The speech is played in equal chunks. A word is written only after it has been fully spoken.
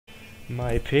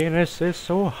My penis is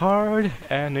so hard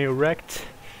and erect.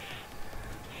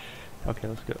 Okay,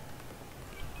 let's go.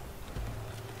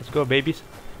 Let's go, babies.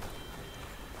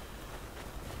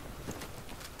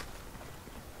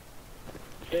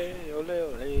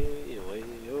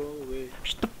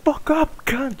 Shut the fuck up,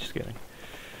 cunt! Just kidding.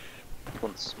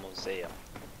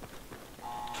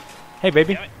 Hey,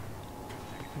 baby.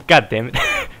 God damn it.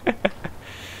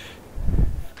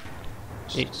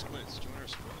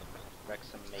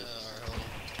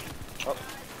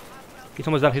 He's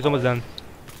almost done, he's almost done.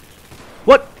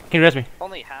 What? Can you res me?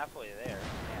 Only halfway there.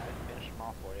 Yeah, I finished them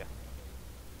off for you.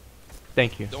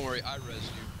 Thank you. Don't worry, I res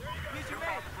you.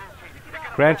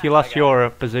 Grant, you lost your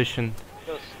position.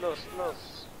 Los.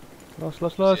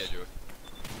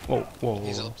 Whoa, whoa.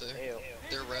 He's up there.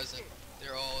 They're resing.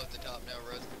 They're all at the top now,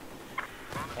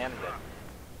 resing. And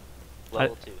good.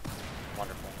 Level 2.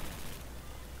 Wonderful.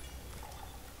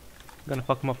 I'm gonna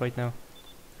fuck him up right now.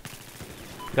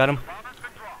 Got him.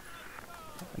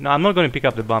 No, I'm not gonna pick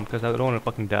up the bomb because I don't wanna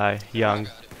fucking die young.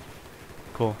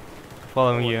 Cool.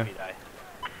 Following you.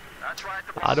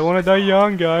 I don't wanna die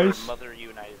young, guys. Mother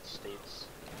United States.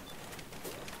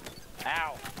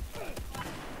 Ow!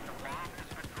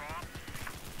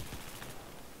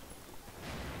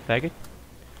 Faggot?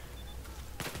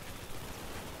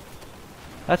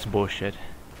 That's bullshit.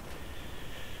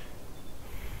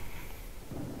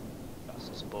 Das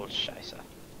ist Bullscheiße.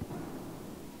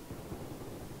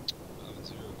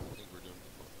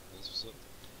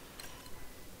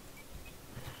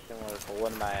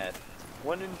 What am I at?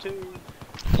 1 and 2.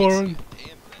 4.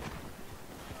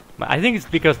 I think it's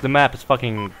because the map is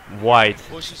fucking white.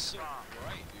 Well, she's so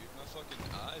bright, dude. My fucking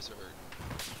eyes are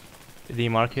hurting.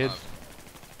 DMR kids.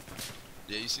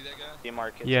 Yeah, you see that guy?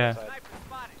 DMR kids Yeah. outside.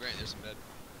 Great, there's a med.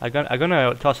 I'm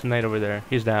gonna toss a nade over there.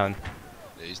 He's down.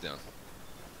 Yeah, he's down.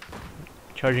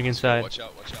 Charging inside. Watch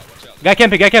out, watch out, watch out. Guy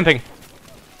camping, guy camping!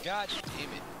 God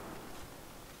damn it.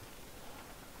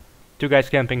 2 guys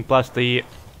camping plus the...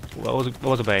 What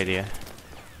was a bad idea?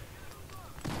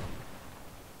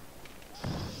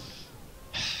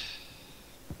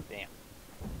 Damn.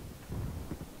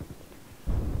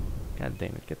 God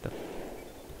damn it, get the...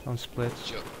 On splits.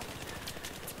 Joke.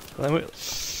 Let me... 2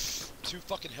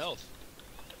 fucking health.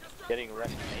 Getting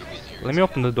wrecked. Let me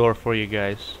open the door for you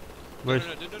guys. Where's...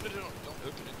 No, don't open it.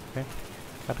 Okay.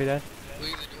 Copy that.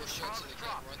 Leave the door shut so they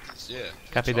can't run through. Yeah.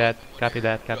 Copy that. Copy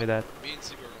that. Copy that. Me and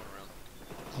Seaver are going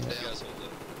around. You guys hold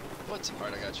up. What?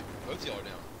 Alright, I got you. Both y'all are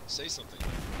down. Say something.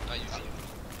 Not you, Seaver.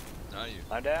 Not you.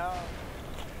 I'm down.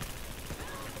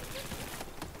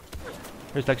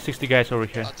 There's like 60 guys over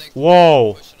here. I think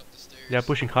Whoa! pushing up the stairs. They're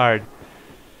pushing hard.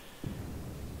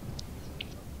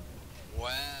 Wow.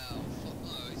 Oh,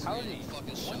 he's How got did a he-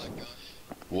 fucking shotgun.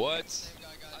 What? Same guy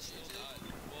got you too.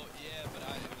 Well, yeah, but it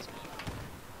was mine.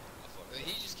 I fucked up.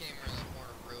 He just came around the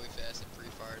corner really fast and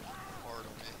pre-fired hard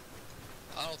on me.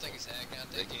 I don't think he's hacking. I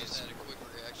think he just had a quick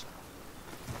reaction.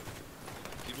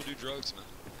 People do drugs, man.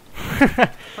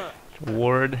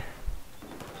 Word.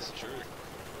 That's true.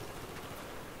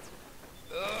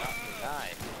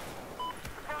 Nice.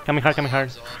 Coming hard, coming hard.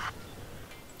 Arms off.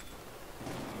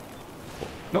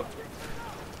 No.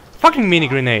 Fucking mini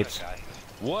grenades.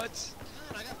 What?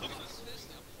 God, I got fucking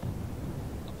pistol.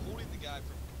 I'm holding the guy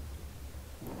from.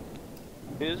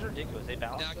 It is ridiculous. They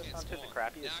Now I balanced us can't onto spawn. the Now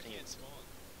crappiest I team. can't spawn.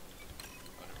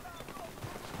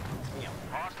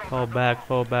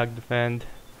 Fall back, defend.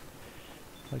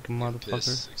 Like a Piss, motherfucker.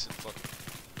 6 and fucking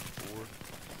 4.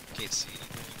 Can't see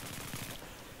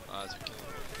anything. Eyes are killing.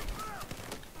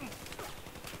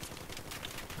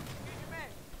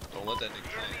 Don't let that nigga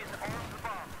play.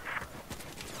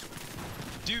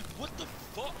 Dude, what the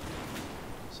fuck?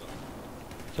 Sorry.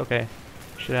 It's okay.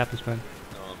 Shit happens, man.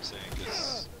 No, I'm saying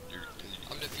because you're.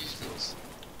 I'm defused.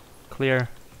 Clear.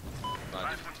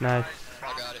 Nice. I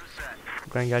got it.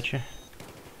 Grand got you.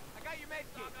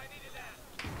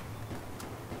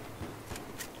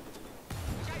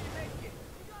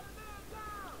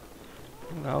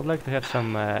 I would like to have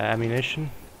some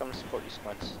ammunition. Come support you,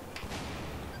 Squints.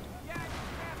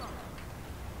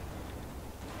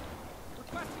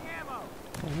 Oh,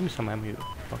 give me some ammo. You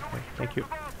fuck me. Thank you.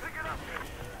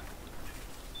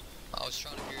 I was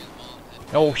trying to hear the mom.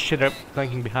 Oh shit, they're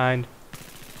flanking behind.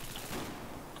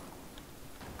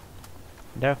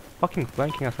 They're fucking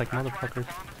flanking us like motherfuckers.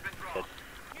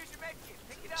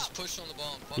 Just push on the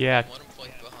bomb. Fuck Yeah. them, let them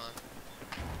flank behind.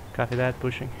 Copy that,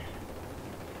 pushing.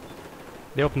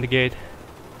 They opened the gate.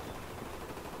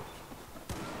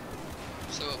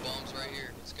 So a bomb's right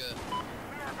here. It's good.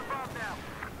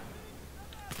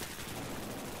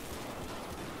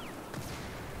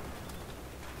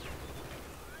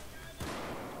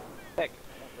 Heck.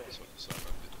 Sorry,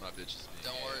 my bitch is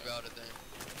being Don't worry about it then.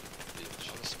 bitch.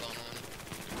 I'll just spawn on it.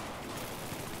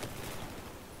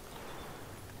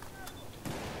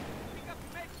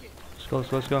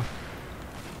 Let's go.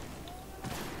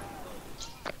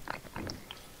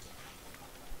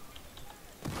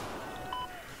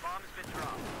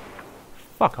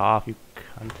 Fuck off, you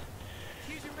cunt.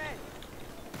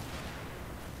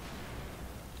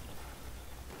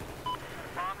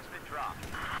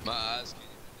 My eyes can't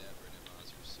even dab right now. My eyes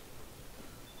are so cold.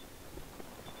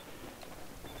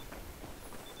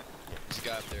 There's a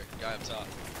guy up there. Guy up top.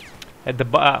 At the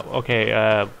okay,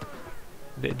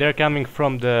 they're coming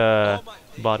from the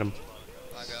bottom.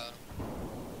 I got him.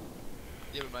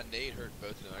 Yeah, but my nade hurt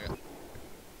both of them. I got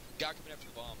guy coming after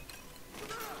the bomb.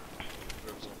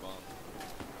 Whoever's on bomb.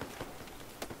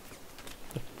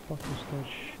 What is that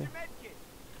shit?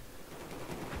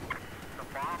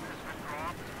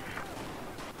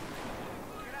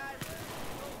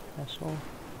 Asshole.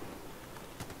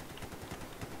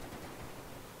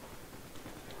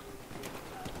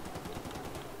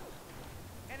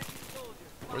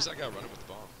 Where's that guy running with the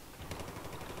bomb?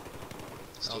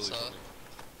 Still Outside. leaving.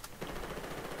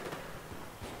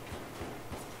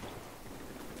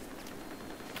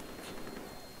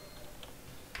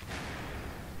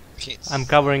 Can't I'm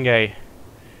covering A.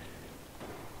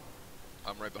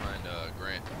 I'm right behind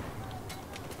Grant.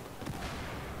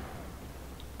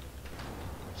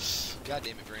 God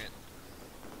damn it, Grant.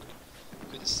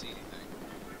 Couldn't see anything.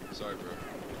 Sorry, bro.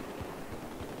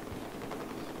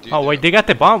 Dude, Oh wait, they got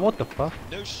the bomb? What the fuck?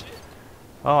 no shit.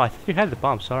 Oh, I think you had the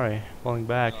bomb, sorry. Falling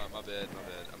back. My bad.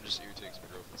 I'm just irritated 'cause my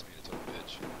girlfriend's being a total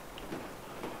bitch.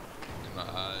 And my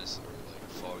eyes are like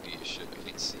foggy as shit. I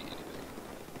can't see anything.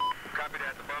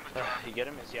 You get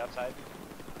him? Is he outside?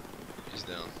 He's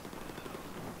down.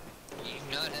 You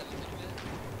not have a minute?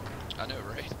 I know,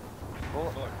 right? Oh,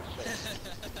 Fuck.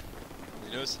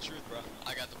 You know it's the truth, bro.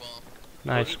 I got the bomb.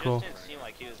 Nice, he cool. just didn't seem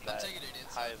like he was I'm that taking it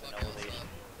high inside. of an Fuck elevation. outside.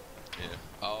 Yeah.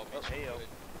 I'll be Oh, hey, yo.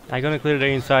 I'm gonna clear the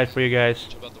inside for you guys.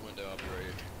 Jump out the window. I'll be right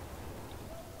here.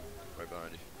 Right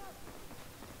behind you.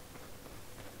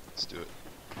 Let's do it.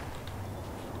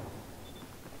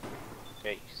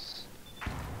 Base.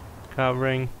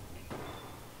 Covering.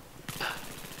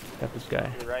 Got this guy.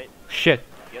 You're right. Shit.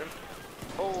 Get him?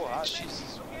 Oh, hot.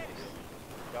 Jesus.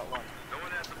 Got one.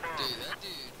 Dude, that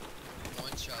dude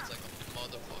one shots like a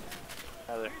motherfucker.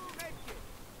 Another.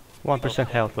 1%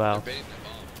 health, They're wow. baiting that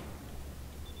bomb.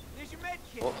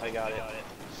 Oh, I got it.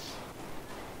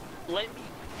 Let me.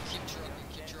 Keep trucking.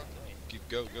 Keep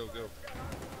go.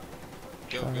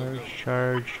 Go.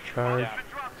 Charge. Yeah.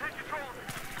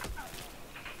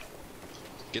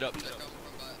 Get up. They're coming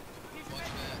from by. Watch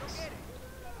backs.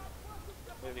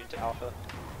 Moving to Alpha.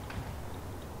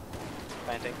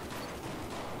 Planting.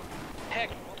 Heck.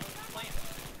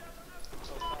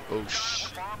 Oh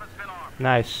shit.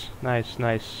 Planting.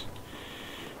 Nice.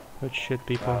 Good shit,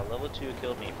 people. Level 2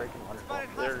 killed me. Freaking wonderful.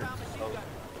 We're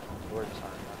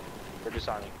disarming. We're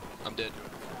disarming. I'm dead.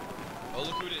 Oh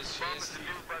look who it is. Chance.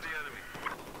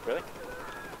 Really?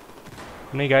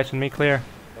 Me guys, and me clear.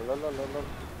 Lo.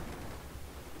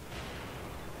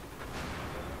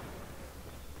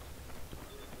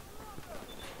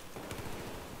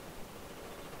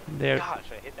 There. Gosh,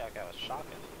 I hit that guy with shotgun.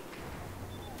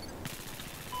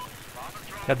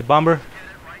 Got the bomber.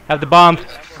 Have the bomb.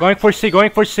 Going for C. Go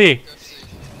see.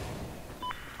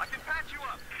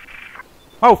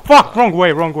 Oh fuck! Wrong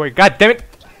way. God damn it!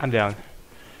 I'm down.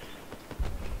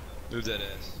 Move that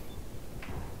ass.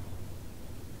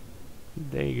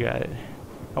 There you got it.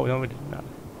 Oh no, we did not.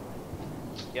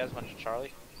 You guys a bunch of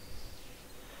Charlie?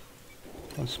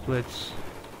 One splits.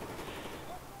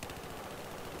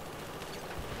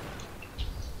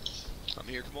 I'm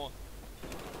here. Come on.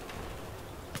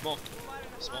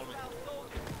 Spawn me.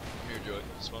 I'm here, Joey.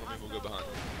 Spawn me. We'll go behind.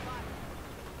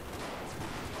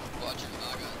 Watch your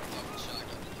I got fucking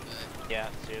shotgun in the back. Yeah,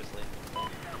 seriously.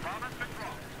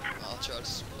 I'll try to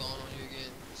spawn on you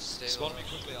again. Stay Spawn low. me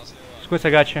quickly. I'll say hello. Squits, I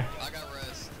got you. I got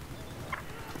rest.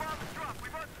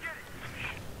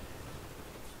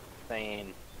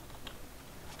 Insane.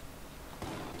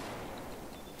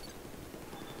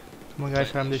 Come on,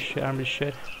 guys, arm this shit. I'll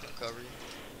cover you.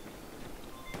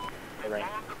 Hey, Rain.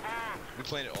 We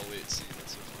playing it all the way at sea.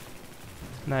 That's so fun.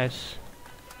 Nice.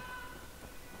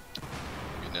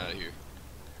 Getting out of here.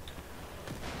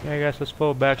 Yeah, guys, let's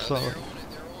pull back Oh, slow. they're on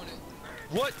it.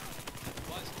 What?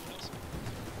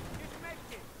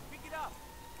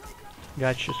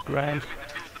 Gotcha, grind.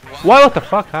 Wow. What the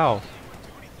fuck? How?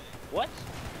 What?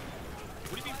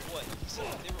 What do you mean what? He said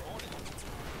they were on it.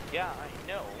 Yeah, I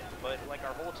know, but like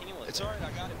our whole team was It's there. alright.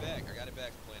 I got it back.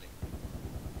 Planning.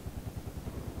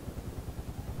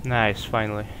 Nice,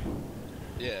 finally.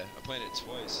 Yeah, I planted it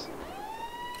twice.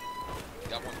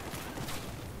 Got one.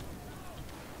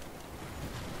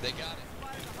 They got it.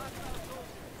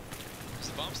 Is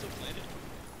the bomb still planted?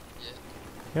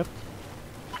 Yeah. Yep.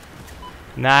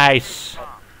 Nice.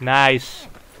 Nice.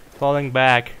 Falling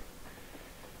back.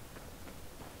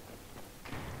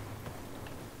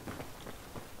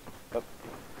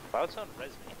 Cloud sound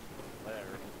res me.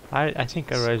 Whatever. I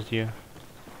think I resed you.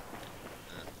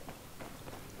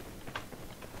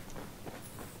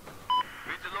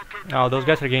 Oh, those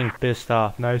guys are getting pissed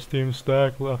off. Nice team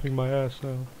stack, laughing my ass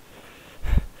off.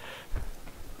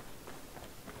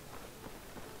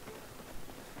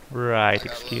 Right,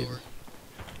 excuse me.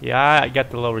 Yeah, I got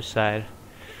the lower side.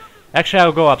 Actually,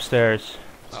 I'll go upstairs.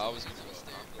 I was gonna go.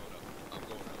 I'm going up. I'm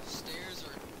going up. Stairs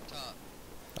or top?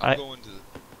 I'm going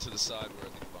to the side where I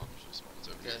think the bomb usually spawns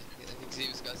over Okay, here. I think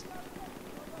Zeus got it.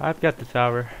 I've got the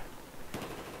tower.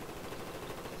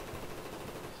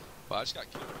 Well, I just got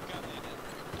killed. We got landed.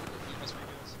 You must be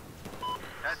guys.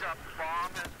 Heads up,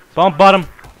 bomb has been Bomb bottom.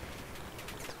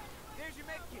 There's your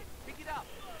med kit. Pick it up.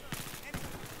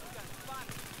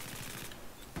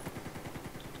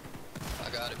 I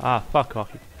got it. Ah, fuck off,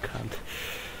 you cunt.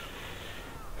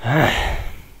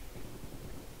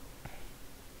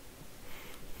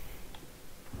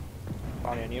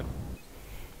 On you.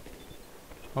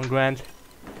 On Grant.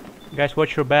 Guys,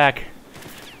 watch your back.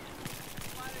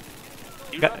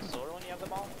 Do you Got- run slower when you have the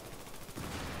bomb?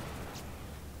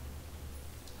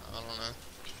 I don't know.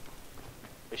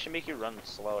 They should make you run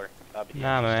slower. That'd be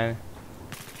Nah, man.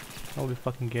 I'll be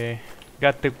fucking gay.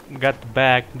 Got the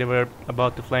back. They were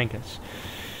about to flank us.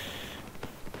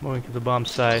 Moving to the bomb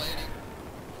site.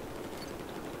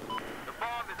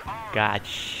 God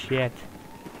shit.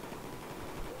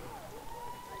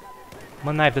 I'm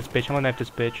gonna knife this bitch. I'm gonna knife this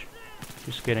bitch.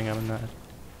 Just kidding. I'm not.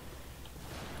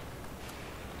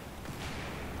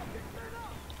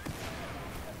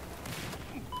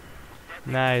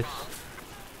 Nice.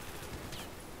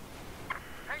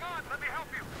 Hang on, let me help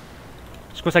you.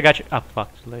 Squeeze, I got you. Ah,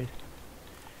 fuck, too late.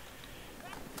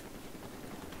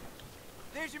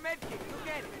 There's your med kit. Go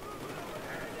get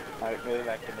it. Alright, moving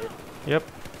back to mid. Yep.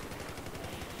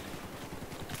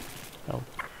 Oh,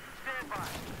 Stand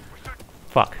by.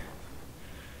 fuck.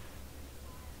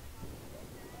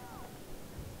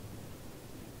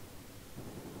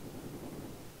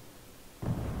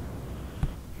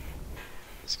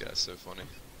 This guy's so funny.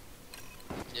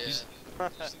 Yeah. Did you see the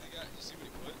guy? Did you see what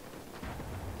he put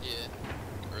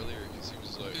Yeah. earlier? Because he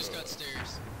was like, Who's got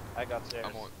stairs? I got stairs.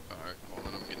 I'm on. Alright, well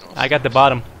then I'm getting off. I got the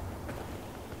bottom.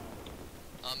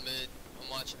 I'm mid. I'm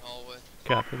watching hallway.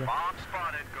 Copy that. Bomb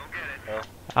spotted. Go get it.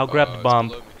 I'll grab the It's bomb.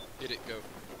 below me. Hit it, go.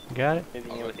 Got it?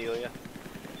 Moving you with Elia.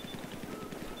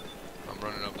 I'm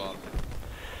running up bottom.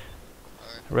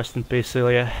 Rest in peace,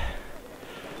 Ilya.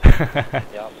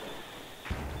 Yep.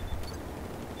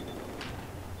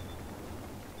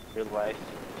 Your life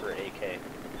for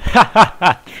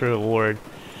AK. True word.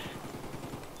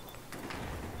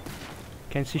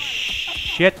 Can't see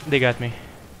shit. They got me.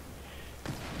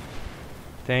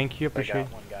 Thank you, I appreciate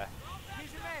got one guy.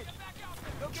 Here's your med.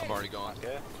 Go get I'm already gone.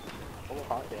 Okay. Oh,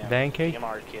 hot damn. Thank you.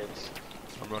 MR kids.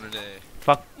 I'm running A.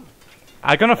 Fuck.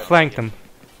 I'm gonna flank them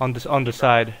on this on the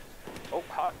side. Oh,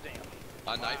 hot damn.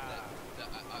 I knifed that.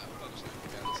 I punched him.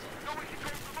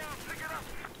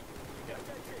 Yeah,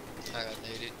 that's I got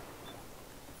naded.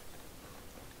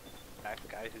 Back the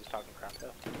guy who's talking crap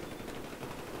though.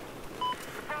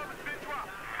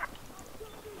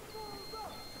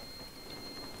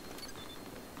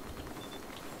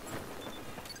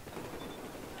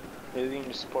 Maybe we can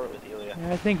just support with Elia.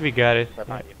 Yeah, I think we got it. Right Yeah,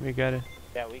 behind you. we got it.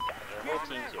 Yeah, we got it. Our whole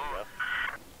team's here, bro.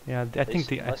 Yeah, I think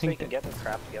the I Unless they think can the, get their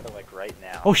crap together like right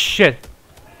now. oh shit!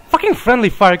 Fucking friendly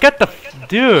fire! Get the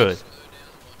dude!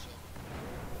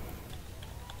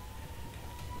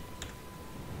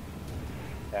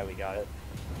 Yeah, we got it.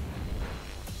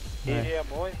 Nice. Yeah,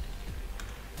 boy.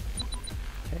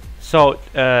 So,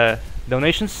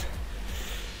 donations?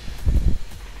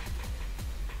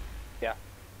 Yeah.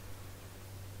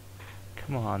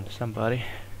 Come on, somebody.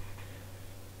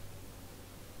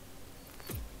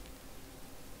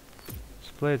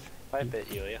 Split. I bet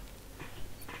Elia.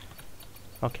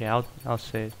 Okay, I'll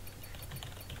say it.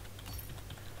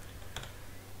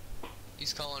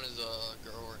 He's calling his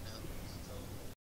girl right now.